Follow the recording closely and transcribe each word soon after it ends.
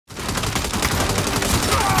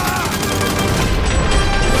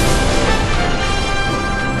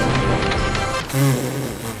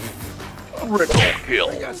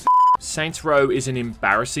Saints Row is an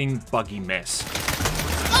embarrassing, buggy mess.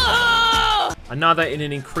 Another in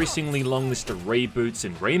an increasingly long list of reboots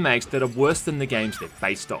and remakes that are worse than the games they're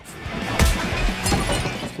based off.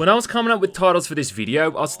 When I was coming up with titles for this video,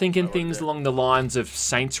 I was thinking things along the lines of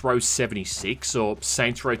Saints Row 76 or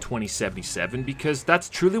Saints Row 2077 because that's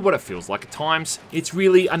truly what it feels like at times. It's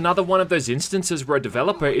really another one of those instances where a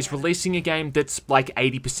developer is releasing a game that's like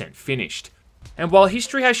 80% finished. And while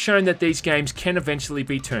history has shown that these games can eventually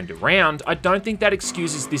be turned around, I don't think that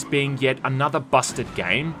excuses this being yet another busted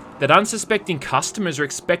game that unsuspecting customers are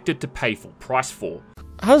expected to pay full price for.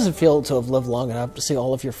 How does it feel to have lived long enough to see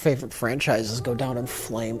all of your favorite franchises go down in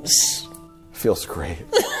flames? Feels great.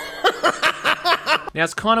 Now,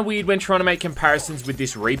 it's kind of weird when trying to make comparisons with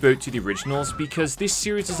this reboot to the originals because this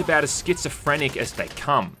series is about as schizophrenic as they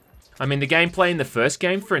come. I mean, the gameplay in the first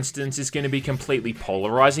game, for instance, is going to be completely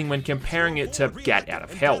polarizing when comparing it to Gat Out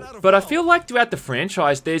of Hell. But I feel like throughout the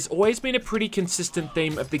franchise, there's always been a pretty consistent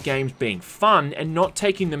theme of the games being fun and not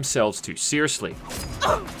taking themselves too seriously.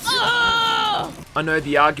 I know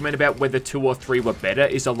the argument about whether 2 or 3 were better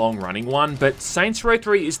is a long-running one, but Saints Row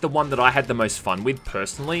 3 is the one that I had the most fun with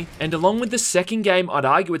personally, and along with the second game, I'd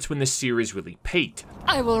argue it's when the series really peaked.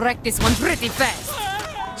 I will wreck this one pretty fast.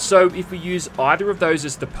 So if we use either of those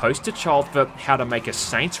as the poster child for how to make a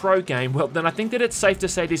Saints Row game, well then I think that it's safe to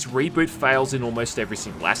say this reboot fails in almost every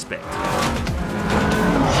single aspect.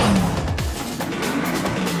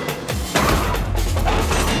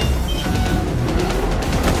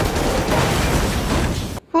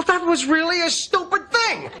 Well, that was really a stupid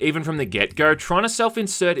thing! Even from the get-go, trying to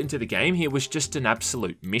self-insert into the game here was just an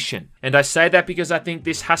absolute mission. And I say that because I think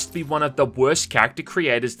this has to be one of the worst character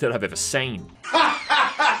creators that I've ever seen.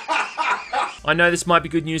 I know this might be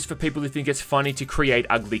good news for people who think it's funny to create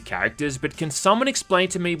ugly characters, but can someone explain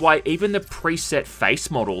to me why even the preset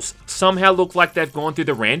face models somehow look like they've gone through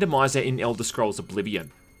the randomizer in Elder Scrolls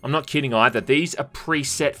Oblivion? I'm not kidding either, these are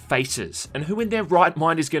preset faces, and who in their right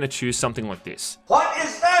mind is going to choose something like this? What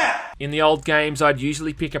is that? In the old games, I'd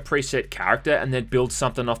usually pick a preset character and then build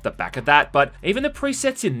something off the back of that, but even the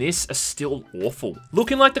presets in this are still awful.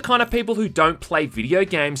 Looking like the kind of people who don't play video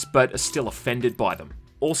games but are still offended by them.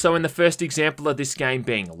 Also, in the first example of this game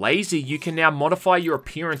being lazy, you can now modify your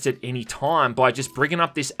appearance at any time by just bringing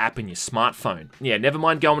up this app in your smartphone. Yeah, never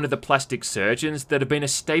mind going to the plastic surgeons that have been a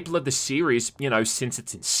staple of the series, you know, since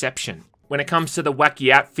its inception. When it comes to the wacky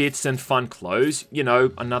outfits and fun clothes, you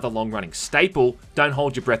know, another long-running staple, don't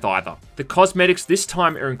hold your breath either. The cosmetics this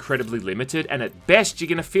time are incredibly limited, and at best, you're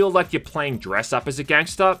gonna feel like you're playing dress up as a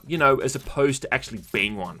gangster, you know, as opposed to actually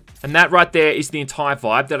being one. And that right there is the entire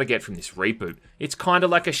vibe that I get from this reboot. It's kinda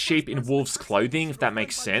like a sheep in wolf's clothing, if that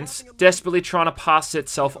makes sense, desperately trying to pass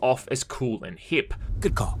itself off as cool and hip.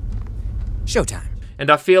 Good call. Showtime. And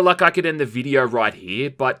I feel like I could end the video right here,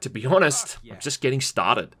 but to be honest, I'm just getting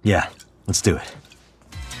started. Yeah, let's do it.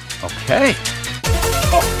 Okay.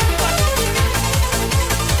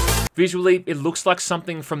 Visually, it looks like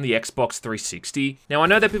something from the Xbox 360. Now, I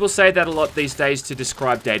know that people say that a lot these days to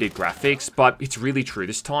describe dated graphics, but it's really true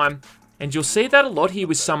this time. And you'll see that a lot here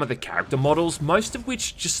with some of the character models, most of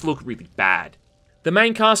which just look really bad. The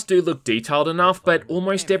main cast do look detailed enough, but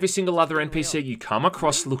almost every single other NPC you come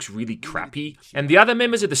across looks really crappy. And the other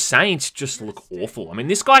members of the Saints just look awful. I mean,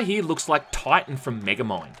 this guy here looks like Titan from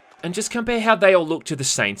Megamind. And just compare how they all look to the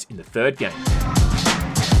Saints in the third game.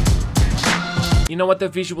 You know what the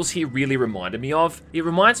visuals here really reminded me of? It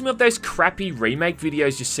reminds me of those crappy remake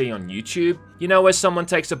videos you see on YouTube. You know, where someone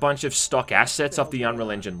takes a bunch of stock assets off the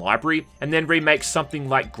Unreal Engine library and then remakes something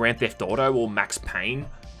like Grand Theft Auto or Max Payne.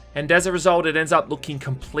 And as a result, it ends up looking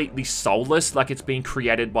completely soulless, like it's being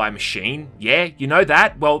created by a machine. Yeah, you know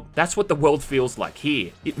that? Well, that's what the world feels like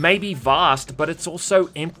here. It may be vast, but it's also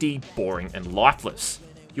empty, boring, and lifeless.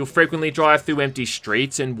 You'll frequently drive through empty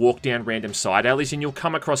streets and walk down random side alleys and you'll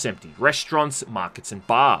come across empty restaurants, markets and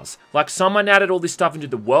bars. Like someone added all this stuff into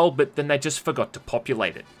the world but then they just forgot to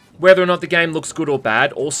populate it. Whether or not the game looks good or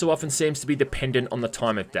bad also often seems to be dependent on the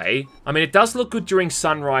time of day. I mean, it does look good during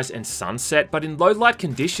sunrise and sunset, but in low light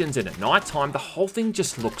conditions and at night time, the whole thing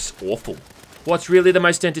just looks awful. What's really the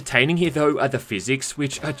most entertaining here though are the physics,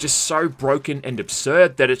 which are just so broken and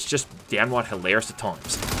absurd that it's just downright hilarious at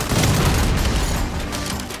times.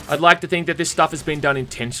 I'd like to think that this stuff has been done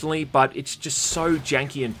intentionally, but it's just so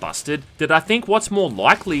janky and busted that I think what's more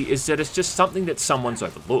likely is that it's just something that someone's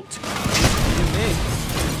overlooked.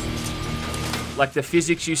 Like the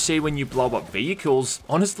physics you see when you blow up vehicles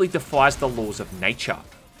honestly defies the laws of nature.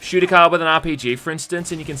 Shoot a car with an RPG, for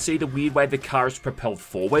instance, and you can see the weird way the car is propelled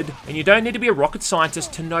forward, and you don't need to be a rocket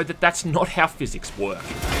scientist to know that that's not how physics work.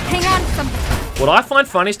 Hang on, What I find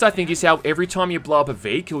funniest, I think, is how every time you blow up a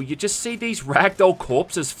vehicle, you just see these ragdoll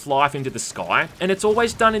corpses fly off into the sky, and it's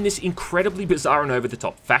always done in this incredibly bizarre and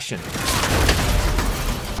over-the-top fashion.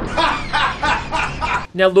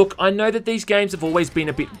 Now look, I know that these games have always been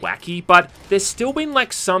a bit wacky, but there's still been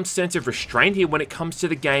like some sense of restraint here when it comes to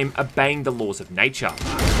the game obeying the laws of nature.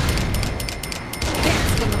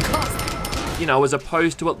 You know, as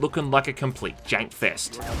opposed to it looking like a complete jank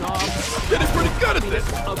fest.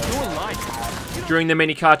 During the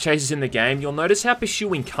many car chases in the game, you'll notice how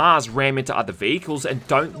pursuing cars ram into other vehicles and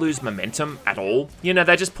don't lose momentum at all. You know,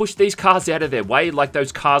 they just push these cars out of their way like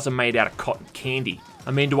those cars are made out of cotton candy.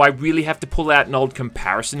 I mean, do I really have to pull out an old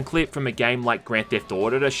comparison clip from a game like Grand Theft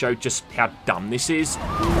Auto to show just how dumb this is?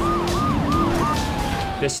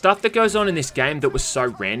 There's stuff that goes on in this game that was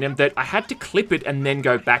so random that I had to clip it and then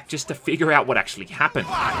go back just to figure out what actually happened.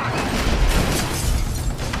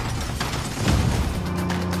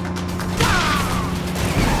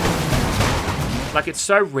 Like, it's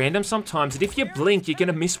so random sometimes that if you blink, you're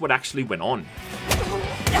gonna miss what actually went on.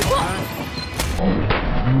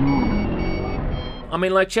 I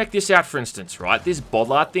mean, like, check this out for instance, right? This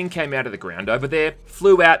bollard thing came out of the ground over there,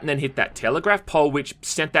 flew out and then hit that telegraph pole, which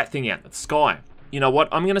sent that thing out in the sky. You know what?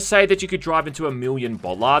 I'm gonna say that you could drive into 1,000,000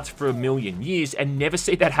 bollards for 1,000,000 years and never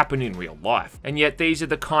see that happen in real life. And yet these are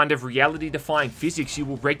the kind of reality-defying physics you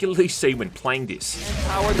will regularly see when playing this.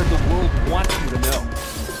 Power that the world wants you to know.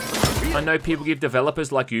 I know people give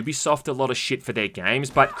developers like Ubisoft a lot of shit for their games,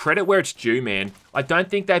 but credit where it's due, man. I don't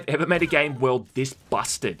think they've ever made a game world this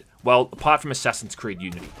busted. Well, apart from Assassin's Creed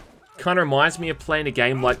Unity. Kinda reminds me of playing a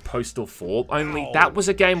game like Postal 4, only that was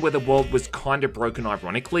a game where the world was kinda broken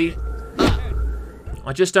ironically.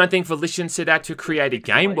 I just don't think Volition set out to create a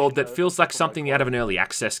game world that feels like something out of an early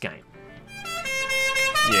access game.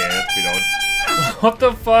 Yeah, that's a bit odd. What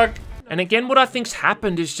the fuck? And again, what I think's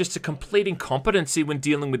happened is just a complete incompetency when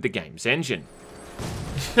dealing with the game's engine.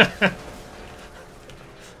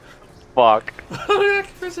 Fuck.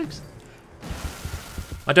 Physics.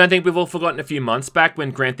 I don't think we've all forgotten a few months back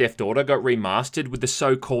when Grand Theft Auto got remastered with the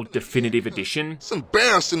so-called Definitive Edition. It's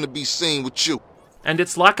embarrassing to be seen with you. And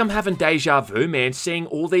it's like I'm having deja vu, man, seeing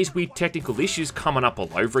all these weird technical issues coming up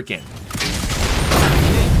all over again.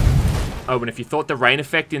 Oh, and if you thought the rain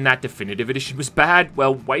effect in that Definitive Edition was bad,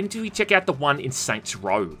 well, wait until you check out the one in Saints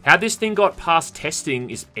Row. How this thing got past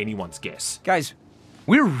testing is anyone's guess. Guys,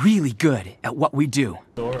 we're really good at what we do.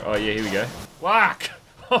 Oh yeah, here we go. Fuck!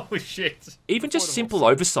 Holy shit. Even just simple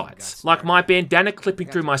oversights, like my bandana clipping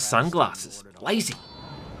through my sunglasses. Lazy.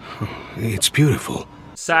 It's beautiful.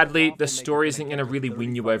 Sadly, the story isn't going to really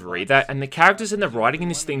win you over either, and the characters and the writing in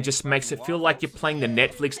this thing just makes it feel like you're playing the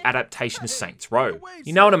Netflix adaptation of Saints Row.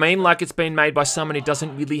 You know what I mean? Like it's been made by someone who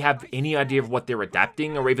doesn't really have any idea of what they're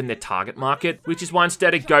adapting or even their target market, which is why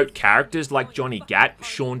instead of GOAT characters like Johnny Gat,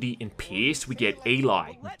 Shaundy, and Pierce, we get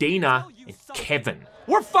Eli, Dina, and Kevin.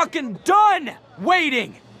 We're fucking done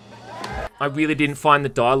waiting! I really didn't find the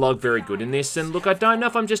dialogue very good in this, and look, I don't know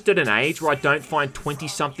if I'm just at an age where I don't find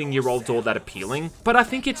 20-something-year-olds all that appealing, but I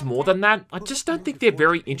think it's more than that. I just don't think they're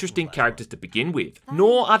very interesting characters to begin with,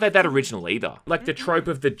 nor are they that original either. Like the trope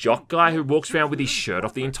of the jock guy who walks around with his shirt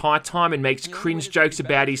off the entire time and makes cringe jokes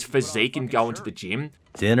about his physique and going to the gym.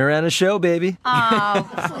 Dinner and a show, baby. Oh,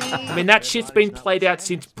 please. I mean, that shit's been played out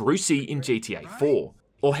since Brucey in GTA 4.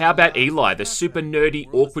 Or how about Eli, the super nerdy,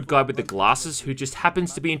 awkward guy with the glasses who just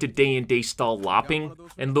happens to be into D&D style LARPing?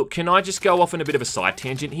 And look, can I just go off on a bit of a side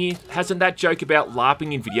tangent here? Hasn't that joke about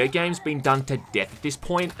LARPing in video games been done to death at this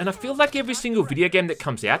point? And I feel like every single video game that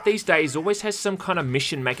comes out these days always has some kind of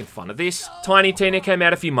mission making fun of this. Tiny Tina came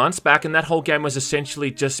out a few months back and that whole game was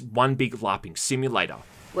essentially just one big LARPing simulator.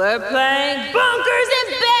 We're playing bunkers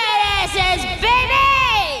and badasses, baby!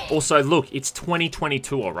 Also, look, it's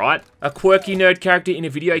 2022, alright? A quirky nerd character in a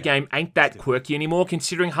video game ain't that quirky anymore,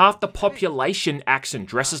 considering half the population acts and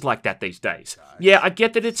dresses like that these days. Yeah, I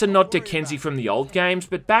get that it's a nod to Kenzie from the old games,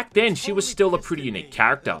 but back then, she was still a pretty unique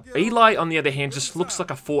character. Eli, on the other hand, just looks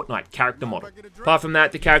like a Fortnite character model. Apart from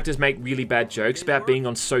that, the characters make really bad jokes about being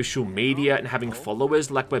on social media and having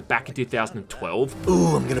followers like we're back in 2012.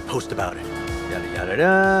 Ooh, I'm gonna post about it. Yada yada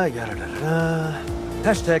da, yada da da.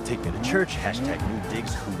 Hashtag take me to church, hashtag new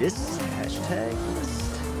digs who dis, hashtag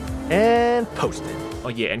list. And post it. Oh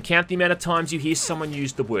yeah, and count the amount of times you hear someone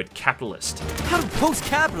use the word capitalist. How do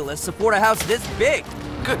post-capitalists support a house this big?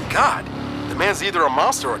 Good God. The man's either a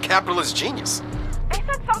monster or a capitalist genius. They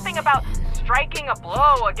said something about striking a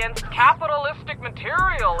blow against capitalistic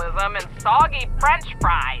materialism and soggy French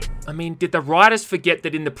fries. I mean, did the writers forget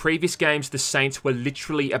that in the previous games the Saints were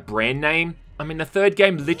literally a brand name? I mean, the third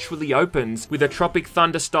game literally opens with a Tropic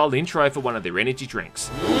Thunder style intro for one of their energy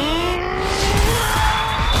drinks.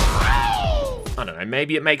 I don't know,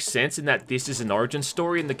 maybe it makes sense in that this is an origin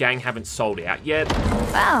story and the gang haven't sold out yet.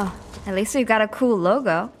 Well, at least we've got a cool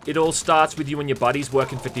logo. It all starts with you and your buddies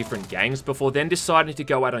working for different gangs before then deciding to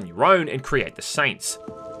go out on your own and create the Saints.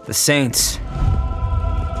 The Saints.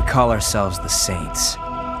 We call ourselves the Saints.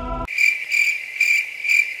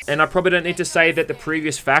 And I probably don't need to say that the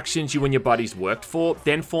previous factions you and your buddies worked for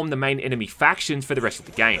then formed the main enemy factions for the rest of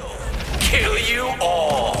the game. Kill you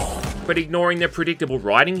all! But ignoring their predictable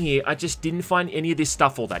writing here, I just didn't find any of this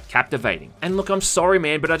stuff all that captivating. And look, I'm sorry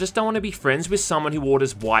man, but I just don't want to be friends with someone who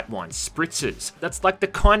orders white wine spritzers. That's like the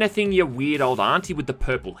kind of thing your weird old auntie with the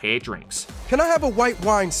purple hair drinks. Can I have a white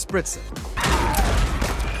wine spritzer?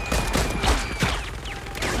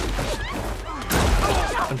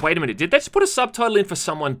 And wait a minute, did they just put a subtitle in for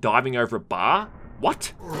someone diving over a bar?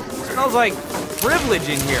 What? Smells like privilege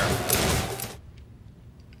in here.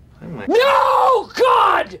 No,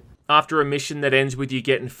 God! After a mission that ends with you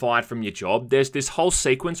getting fired from your job, there's this whole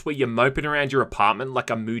sequence where you're moping around your apartment like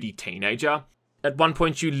a moody teenager. At one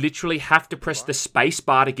point, you literally have to press the space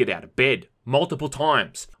bar to get out of bed, multiple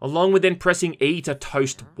times, along with then pressing E to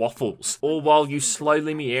toast waffles, all while you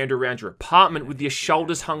slowly meander around your apartment with your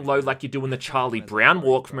shoulders hung low like you're doing the Charlie Brown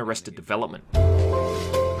walk from Arrested Development.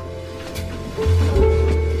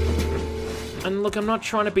 And look, I'm not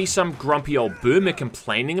trying to be some grumpy old boomer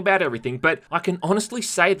complaining about everything, but I can honestly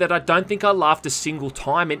say that I don't think I laughed a single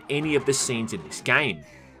time in any of the scenes in this game.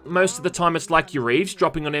 Most of the time it's like you're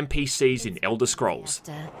eavesdropping on NPCs in Elder Scrolls.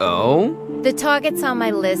 Oh? The targets on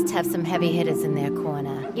my list have some heavy hitters in their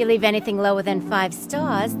corner. You leave anything lower than 5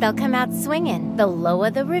 stars, they'll come out swinging. The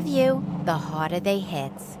lower the review, the harder they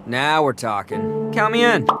hit. Now we're talking. Count me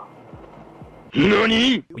in.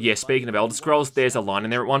 Nani? Yeah, speaking of Elder Scrolls, there's a line in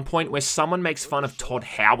there at one point where someone makes fun of Todd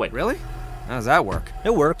Howard. Really? How does that work?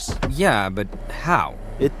 It works. Yeah, but how?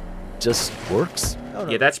 It just works.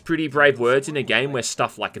 Yeah, that's pretty brave words in a game where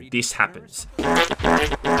stuff like this happens.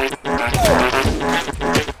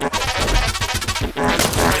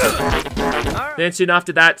 Then soon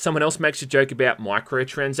after that, someone else makes a joke about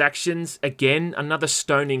microtransactions. Again, another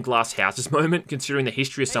stone in glass houses moment, considering the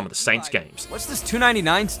history of some of the Saints games. What's this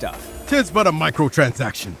 $2.99 stuff? Tis but a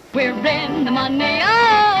microtransaction. We're in the money, oh,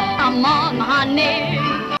 I'm on the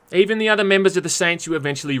honey. Even the other members of the Saints you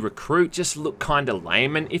eventually recruit just look kinda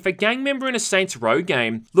lame, and if a gang member in a Saints Row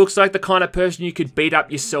game looks like the kind of person you could beat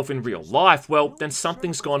up yourself in real life, well, then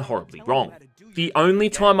something's gone horribly wrong. The only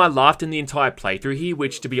time I laughed in the entire playthrough here,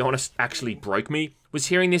 which to be honest actually broke me, was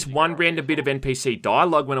hearing this one random bit of NPC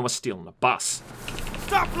dialogue when I was stealing a bus.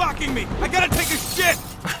 Stop blocking me! I gotta take a shit!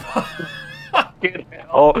 Fucking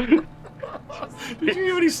hell. Did you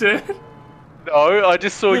hear what he said? No, I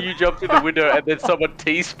just saw you jump through the window and then someone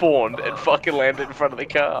T-spawned and fucking landed in front of the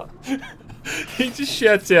car. He just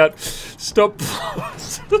shouts out, "Stop!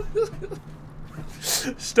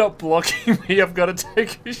 Stop blocking me! I've got to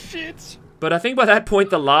take a shit." But I think by that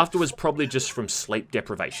point the laughter was probably just from sleep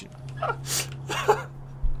deprivation.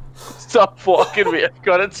 Stop blocking me! I've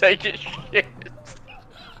got to take a shit.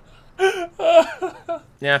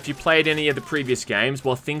 Now, if you played any of the previous games,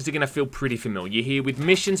 well, things are going to feel pretty familiar here, with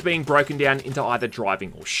missions being broken down into either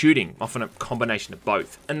driving or shooting, often a combination of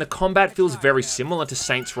both. And the combat feels very similar to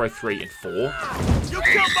Saints Row 3 and 4. You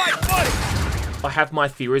killed my buddy! I have my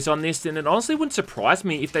theories on this, and it honestly wouldn't surprise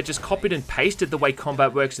me if they just copied and pasted the way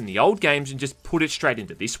combat works in the old games and just put it straight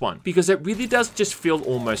into this one, because it really does just feel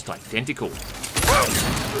almost identical.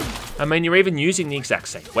 I mean, you're even using the exact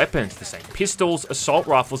same weapons, the same pistols, assault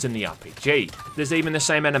rifles in the RPG. There's even the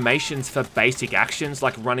same animations for basic actions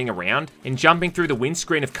like running around and jumping through the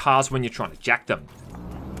windscreen of cars when you're trying to jack them.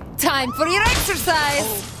 Time for your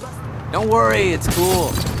exercise! Don't worry, it's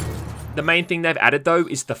cool. The main thing they've added though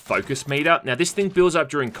is the focus meter. Now this thing builds up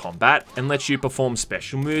during combat and lets you perform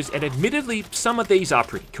special moves, and admittedly, some of these are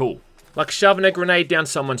pretty cool. Like shoving a grenade down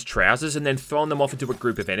someone's trousers and then throwing them off into a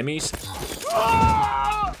group of enemies.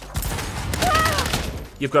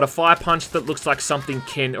 You've got a fire punch that looks like something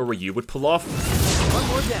Ken or Ryu would pull off. One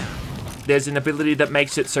more down. There's an ability that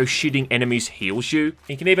makes it so shooting enemies heals you.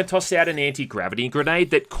 You can even toss out an anti-gravity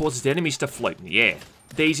grenade that causes enemies to float in the air.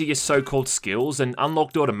 These are your so-called skills and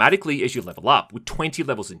unlocked automatically as you level up, with 20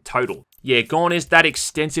 levels in total. Yeah, gone is that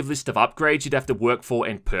extensive list of upgrades you'd have to work for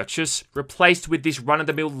and purchase, replaced with this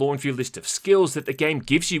run-of-the-mill launch view list of skills that the game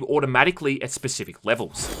gives you automatically at specific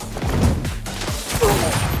levels.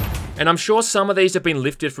 And I'm sure some of these have been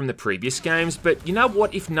lifted from the previous games, but you know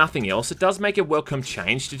what, if nothing else, it does make a welcome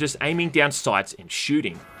change to just aiming down sights and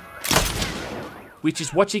shooting. which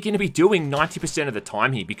is what you're going to be doing 90% of the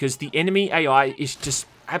time here, because the enemy AI is just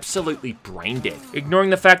absolutely brain dead. Ignoring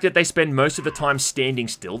the fact that they spend most of the time standing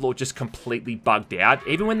still or just completely bugged out,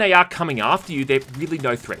 even when they are coming after you, they're really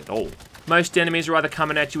no threat at all. Most enemies are either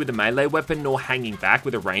coming at you with a melee weapon or hanging back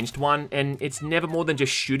with a ranged one, and it's never more than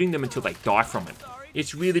just shooting them until they die from it.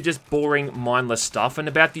 It's really just boring, mindless stuff, and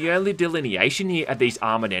about the only delineation here are these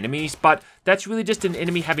armored enemies, but that's really just an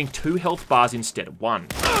enemy having 2 health bars instead of 1.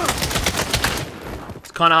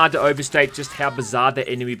 It's kind of hard to overstate just how bizarre the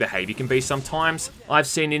enemy behavior can be sometimes. I've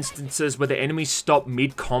seen instances where the enemies stop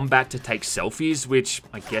mid-combat to take selfies, which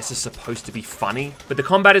I guess is supposed to be funny, but the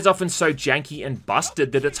combat is often so janky and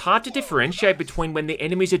busted that it's hard to differentiate between when the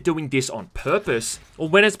enemies are doing this on purpose, or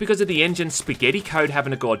when it's because of the engine's spaghetti code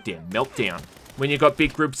having a goddamn meltdown. When you've got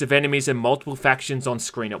big groups of enemies and multiple factions on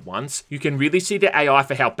screen at once, you can really see the AI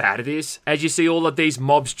for how bad it is, as you see all of these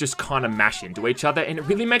mobs just kind of mash into each other, and it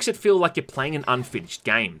really makes it feel like you're playing an unfinished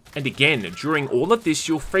game. And again, during all of this,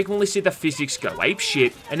 you'll frequently see the physics go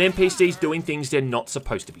apeshit, and NPCs doing things they're not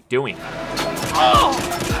supposed to be doing.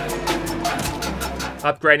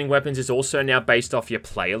 Upgrading weapons is also now based off your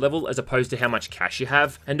player level as opposed to how much cash you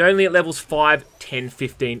have, and only at levels 5, 10,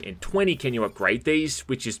 15, and 20 can you upgrade these,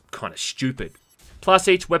 which is kind of stupid. Plus,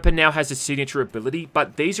 each weapon now has a signature ability,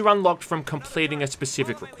 but these are unlocked from completing a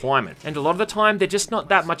specific requirement, and a lot of the time, they're just not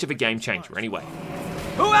that much of a game changer anyway.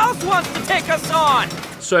 Who else wants to take us on?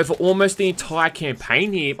 So for almost the entire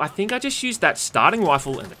campaign here, I think I just used that starting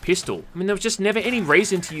rifle and the pistol. I mean, there was just never any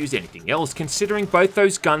reason to use anything else, considering both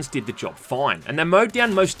those guns did the job fine, and they mowed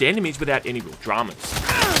down most enemies without any real dramas.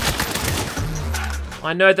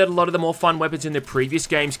 I know that a lot of the more fun weapons in the previous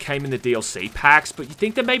games came in the DLC packs, but you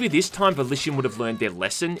think that maybe this time Volition would have learned their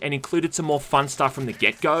lesson and included some more fun stuff from the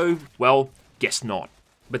get-go? Well, guess not.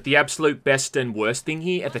 But the absolute best and worst thing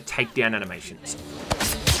here are the takedown animations.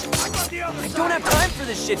 I don't have time for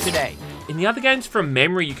this shit today. In the other games from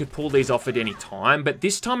memory, you could pull these off at any time, but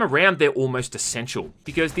this time around, they're almost essential,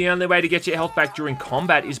 because the only way to get your health back during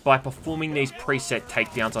combat is by performing these preset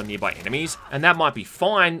takedowns on nearby enemies, and that might be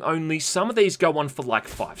fine, only some of these go on for like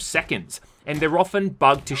 5 seconds, and they're often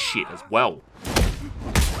bugged to shit as well.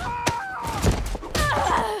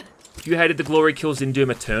 If you hated the glory kills in Doom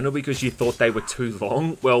Eternal because you thought they were too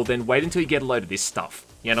long, well then wait until you get a load of this stuff.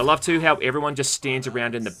 Yeah, and I love too how everyone just stands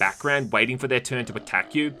around in the background waiting for their turn to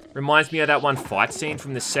attack you. Reminds me of that one fight scene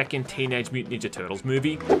from the second Teenage Mutant Ninja Turtles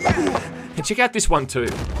movie. And check out this one too.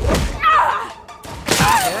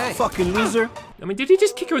 Hey. Fucking loser. I mean, did he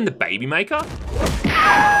just kick her in the baby maker?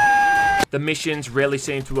 The missions rarely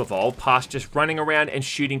seem to evolve past just running around and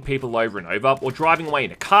shooting people over and over, or driving away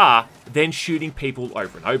in a car, then shooting people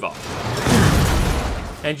over and over.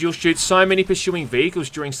 And you'll shoot so many pursuing vehicles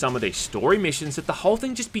during some of these story missions that the whole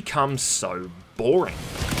thing just becomes so boring.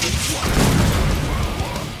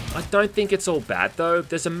 I don't think it's all bad though.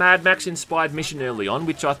 There's a Mad Max inspired mission early on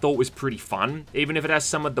which I thought was pretty fun, even if it has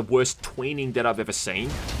some of the worst tweening that I've ever seen.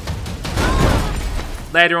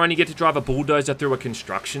 Later on you get to drive a bulldozer through a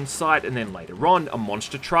construction site, and then later on a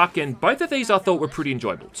monster truck, and both of these I thought were pretty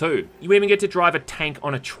enjoyable too. You even get to drive a tank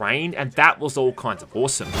on a train, and that was all kinds of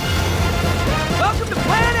awesome. Welcome to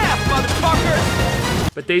Planet F,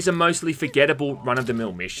 motherfuckers! But these are mostly forgettable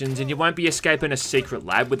run-of-the-mill missions, and you won't be escaping a secret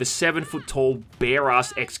lab with a 7-foot-tall,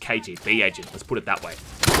 bare-ass ex-KGB agent, let's put it that way.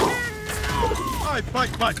 I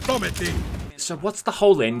bite my thumb at thee. So what's the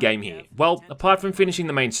whole end game here? Well, apart from finishing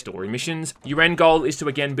the main story missions, your end goal is to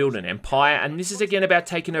again build an empire, and this is again about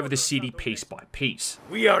taking over the city piece by piece.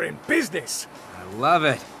 We are in business. I love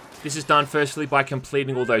it. This is done firstly by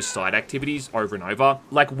completing all those side activities over and over,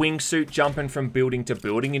 like wingsuit jumping from building to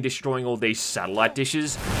building and destroying all these satellite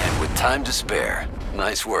dishes. And with time to spare,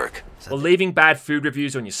 nice work. Or leaving bad food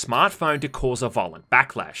reviews on your smartphone to cause a violent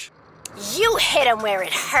backlash. You hit him where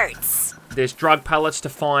it hurts. There's drug pallets to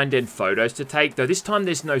find and photos to take, though this time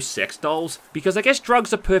there's no sex dolls, because I guess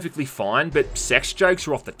drugs are perfectly fine, but sex jokes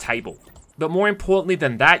are off the table. But more importantly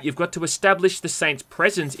than that, you've got to establish the Saints'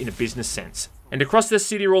 presence in a business sense. And across the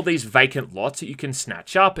city are all these vacant lots that you can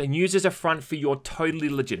snatch up and use as a front for your totally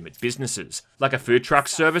legitimate businesses. Like a food truck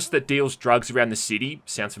service that deals drugs around the city,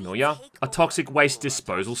 sounds familiar? A toxic waste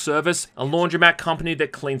disposal service, a laundromat company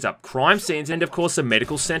that cleans up crime scenes, and of course a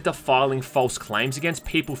medical centre filing false claims against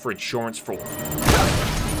people for insurance fraud.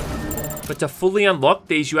 But to fully unlock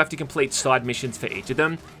these, you have to complete side missions for each of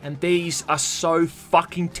them, and these are so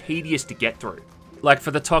fucking tedious to get through. Like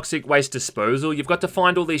for the toxic waste disposal, you've got to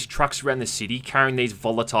find all these trucks around the city carrying these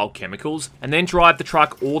volatile chemicals, and then drive the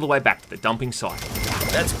truck all the way back to the dumping site.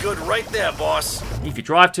 That's good right there, boss. If you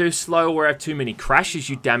drive too slow or have too many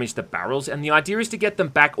crashes, you damage the barrels, and the idea is to get them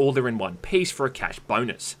back all there in one piece for a cash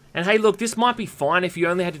bonus. And hey look, this might be fine if you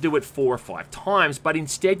only had to do it 4 or 5 times, but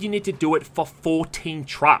instead you need to do it for 14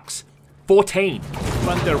 trucks. 14!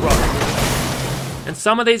 And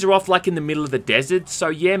some of these are off like in the middle of the desert, so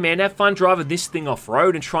yeah man, have fun driving this thing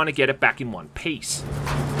off-road and trying to get it back in one piece.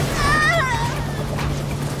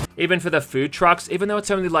 Even for the food trucks, even though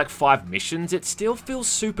it's only like 5 missions, it still feels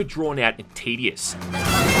super drawn out and tedious.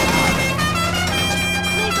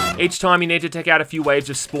 Each time you need to take out a few waves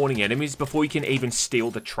of spawning enemies before you can even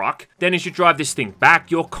steal the truck. Then as you drive this thing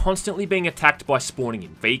back, you're constantly being attacked by spawning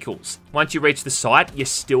in vehicles. Once you reach the site, you're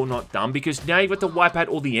still not done because now you've got to wipe out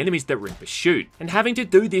all the enemies that were in pursuit. And having to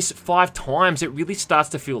do this 5 times, it really starts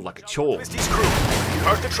to feel like a chore.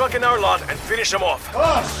 Park the truck in our lot and finish them off.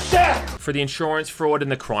 Oh, shit! For the insurance fraud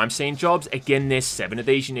and the crime scene jobs, again there's 7 of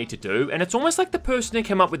these you need to do, and it's almost like the person who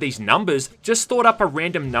came up with these numbers just thought up a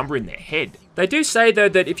random number in their head. They do say though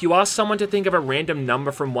that if you ask someone to think of a random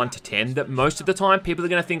number from 1 to 10, that most of the time people are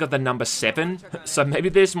going to think of the number 7, so maybe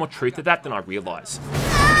there's more truth to that than I realise.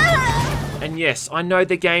 And yes, I know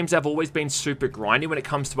the games have always been super grindy when it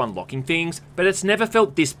comes to unlocking things, but it's never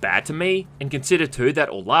felt this bad to me. And consider too that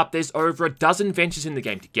all up, there's over a dozen ventures in the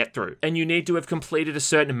game to get through, and you need to have completed a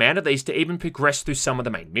certain amount of these to even progress through some of the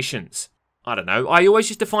main missions. I don't know, I always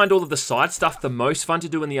used to find all of the side stuff the most fun to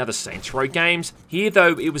do in the other Saints Row games. Here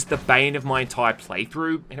though, it was the bane of my entire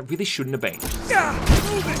playthrough, and it really shouldn't have been.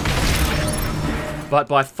 But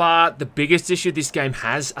by far, the biggest issue this game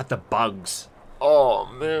has are the bugs. Oh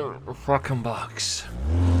man, the fucking bugs.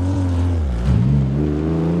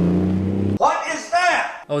 What is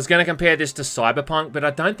that? I was going to compare this to Cyberpunk, but I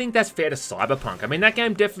don't think that's fair to Cyberpunk. I mean, that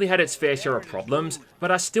game definitely had its fair share of problems, but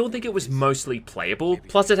I still think it was mostly playable.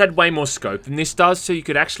 Plus, it had way more scope than this does, so you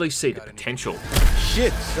could actually see the potential.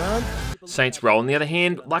 Shit, son. Saints Row, on the other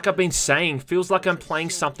hand, like I've been saying, feels like I'm playing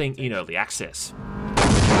something in early access.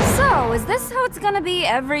 So, is this how it's gonna be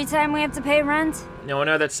every time we have to pay rent? Now, I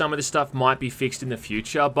know that some of this stuff might be fixed in the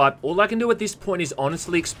future, but all I can do at this point is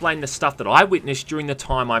honestly explain the stuff that I witnessed during the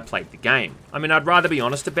time I played the game. I mean, I'd rather be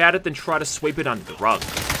honest about it than try to sweep it under the rug.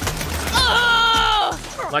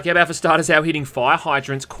 Like how about for starters, how hitting fire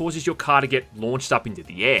hydrants causes your car to get launched up into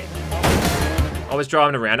the air. I was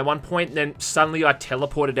driving around at one point, and then suddenly I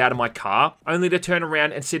teleported out of my car, only to turn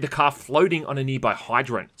around and see the car floating on a nearby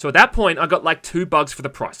hydrant. So at that point, I got like 2 bugs for the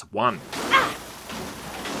price of 1.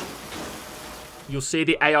 You'll see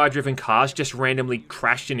the AI-driven cars just randomly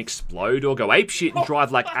crash and explode, or go apeshit and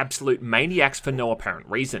drive like absolute maniacs for no apparent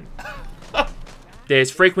reason.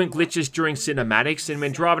 There's frequent glitches during cinematics, and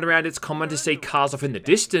when driving around it's common to see cars off in the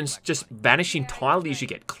distance just vanish entirely as you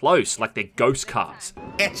get close, like they're ghost cars.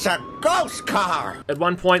 It's a ghost car! At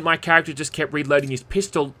one point my character just kept reloading his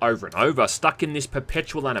pistol over and over, stuck in this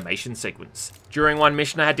perpetual animation sequence. During one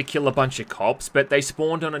mission I had to kill a bunch of cops, but they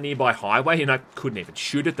spawned on a nearby highway and I couldn't even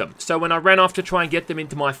shoot at them. So when I ran off to try and get them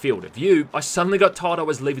into my field of view, I suddenly got told I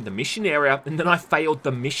was leaving the mission area, and then I failed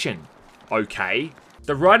the mission. Okay.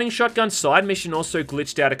 The riding shotgun side mission also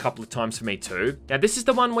glitched out a couple of times for me too. Now this is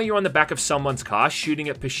the one where you're on the back of someone's car shooting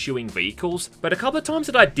at pursuing vehicles, but a couple of times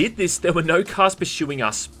that I did this, there were no cars pursuing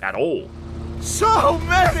us at all. So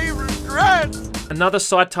many regrets! Another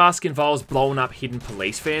side task involves blowing up hidden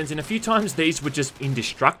police vans, and a few times these were just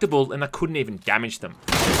indestructible and I couldn't even damage them.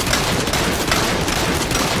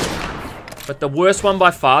 But the worst one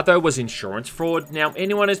by far though was insurance fraud. Now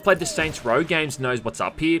anyone who's played the Saints Row games knows what's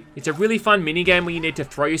up here. It's a really fun minigame where you need to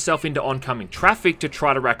throw yourself into oncoming traffic to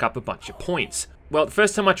try to rack up a bunch of points. Well, the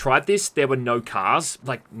first time I tried this, there were no cars,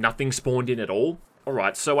 like nothing spawned in at all.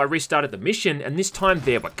 Alright, so I restarted the mission, and this time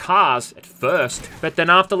there were cars at first, but then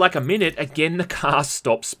after like a minute, again the cars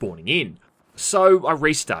stopped spawning in. So I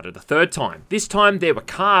restarted a third time. This time there were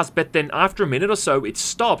cars, but then after a minute or so it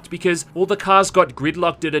stopped because all the cars got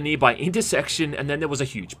gridlocked at a nearby intersection, and then there was a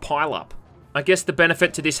huge pileup. I guess the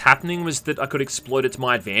benefit to this happening was that I could exploit it to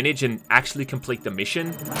my advantage and actually complete the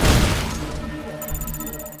mission.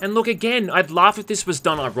 And look, again, I'd laugh if this was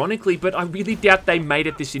done ironically, but I really doubt they made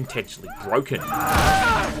it this intentionally broken.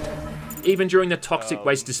 Even during the toxic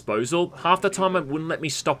waste disposal, half the time it wouldn't let me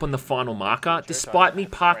stop on the final marker, despite me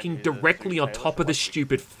parking directly on top of the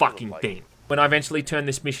stupid fucking thing. When I eventually turned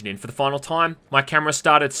this mission in for the final time, my camera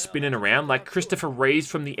started spinning around like Christopher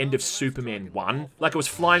Reeves from the end of Superman 1, like it was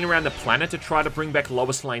flying around the planet to try to bring back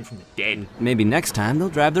Lois Lane from the dead. Maybe next time they'll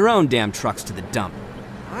drive their own damn trucks to the dump.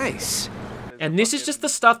 Nice. And this is just the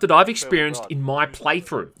stuff that I've experienced in my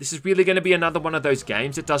playthrough. This is really going to be another one of those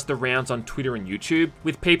games that does the rounds on Twitter and YouTube,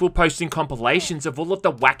 with people posting compilations of all of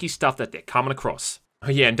the wacky stuff that they're coming across.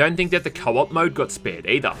 Oh yeah, and don't think that the co-op mode got spared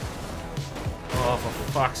either. Oh,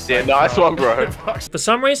 for fuck's sake. Yeah, nice one, bro. For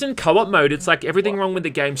some reason, co-op mode, it's like everything wrong with the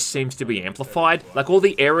game seems to be amplified. Like all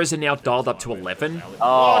the errors are now dialed up to 11.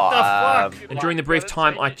 Oh, what the fuck? And during the brief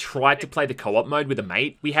time I tried to play the co-op mode with a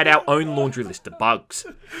mate, we had our own laundry list of bugs.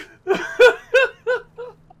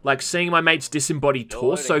 Like seeing my mate's disembodied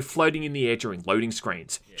torso floating in the air during loading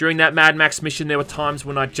screens. During that Mad Max mission, there were times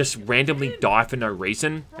when I'd just randomly die for no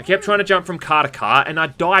reason. I kept trying to jump from car to car, and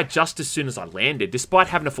I'd die just as soon as I landed, despite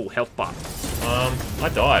having a full health bar. I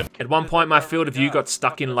died. At one point, my field of view got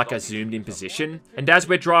stuck in like a zoomed in position, and as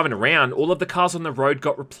we're driving around, all of the cars on the road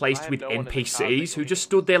got replaced with NPCs who just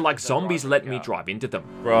stood there like zombies letting me drive into them.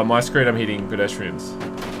 Bro, on my screen I'm hitting pedestrians.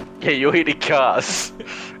 Yeah, you're hitting cars.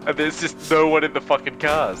 And there's just no one in the fucking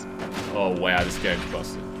cars. Oh wow, this game's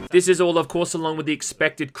busted. This is all, of course, along with the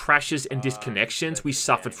expected crashes and disconnections we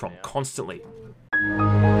suffered from constantly.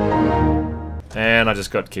 And I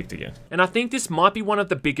just got kicked again. And I think this might be one of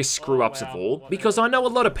the biggest screw-ups of all, because I know a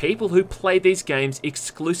lot of people who play these games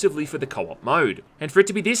exclusively for the co-op mode. And for it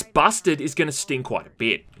to be this busted is going to sting quite a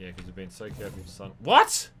bit. Yeah, because you've been so careful, son.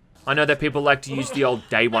 What? I know that people like to use the old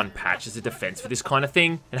day one patch as a defense for this kind of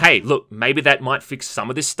thing. And hey, look, maybe that might fix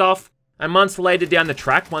some of this stuff. And months later down the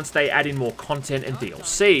track, once they add in more content and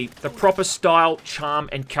DLC, the proper style, charm,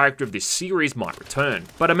 and character of this series might return.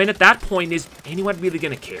 But I mean, at that point, is anyone really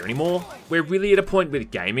going to care anymore? We're really at a point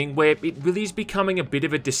with gaming where it really is becoming a bit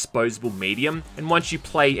of a disposable medium, and once you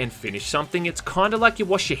play and finish something, it's kind of like you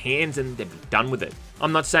wash your hands and then be done with it.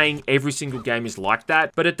 I'm not saying every single game is like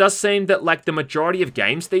that, but it does seem that like the majority of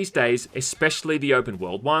games these days, especially the open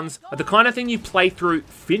world ones, are the kind of thing you play through,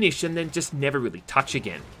 finish, and then just never really touch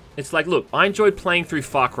again. It's like, look, I enjoyed playing through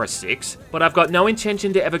Far Cry 6, but I've got no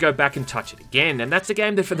intention to ever go back and touch it again, and that's a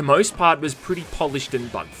game that for the most part was pretty polished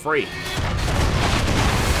and bug-free.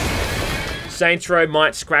 Saints Row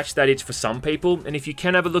might scratch that itch for some people, and if you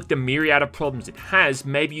can overlook the myriad of problems it has,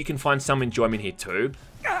 maybe you can find some enjoyment here too.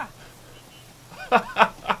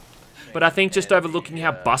 But I think just overlooking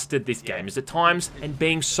how busted this game is at times, and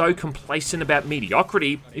being so complacent about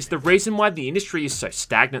mediocrity, is the reason why the industry is so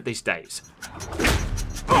stagnant these days.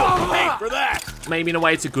 For that. Maybe in a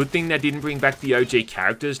way it's a good thing they didn't bring back the OG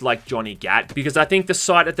characters like Johnny Gat, because I think the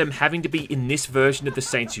sight of them having to be in this version of the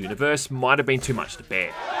Saints universe might have been too much to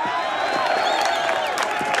bear.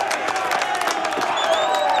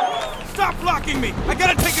 Stop blocking me! I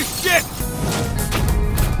gotta take a shit!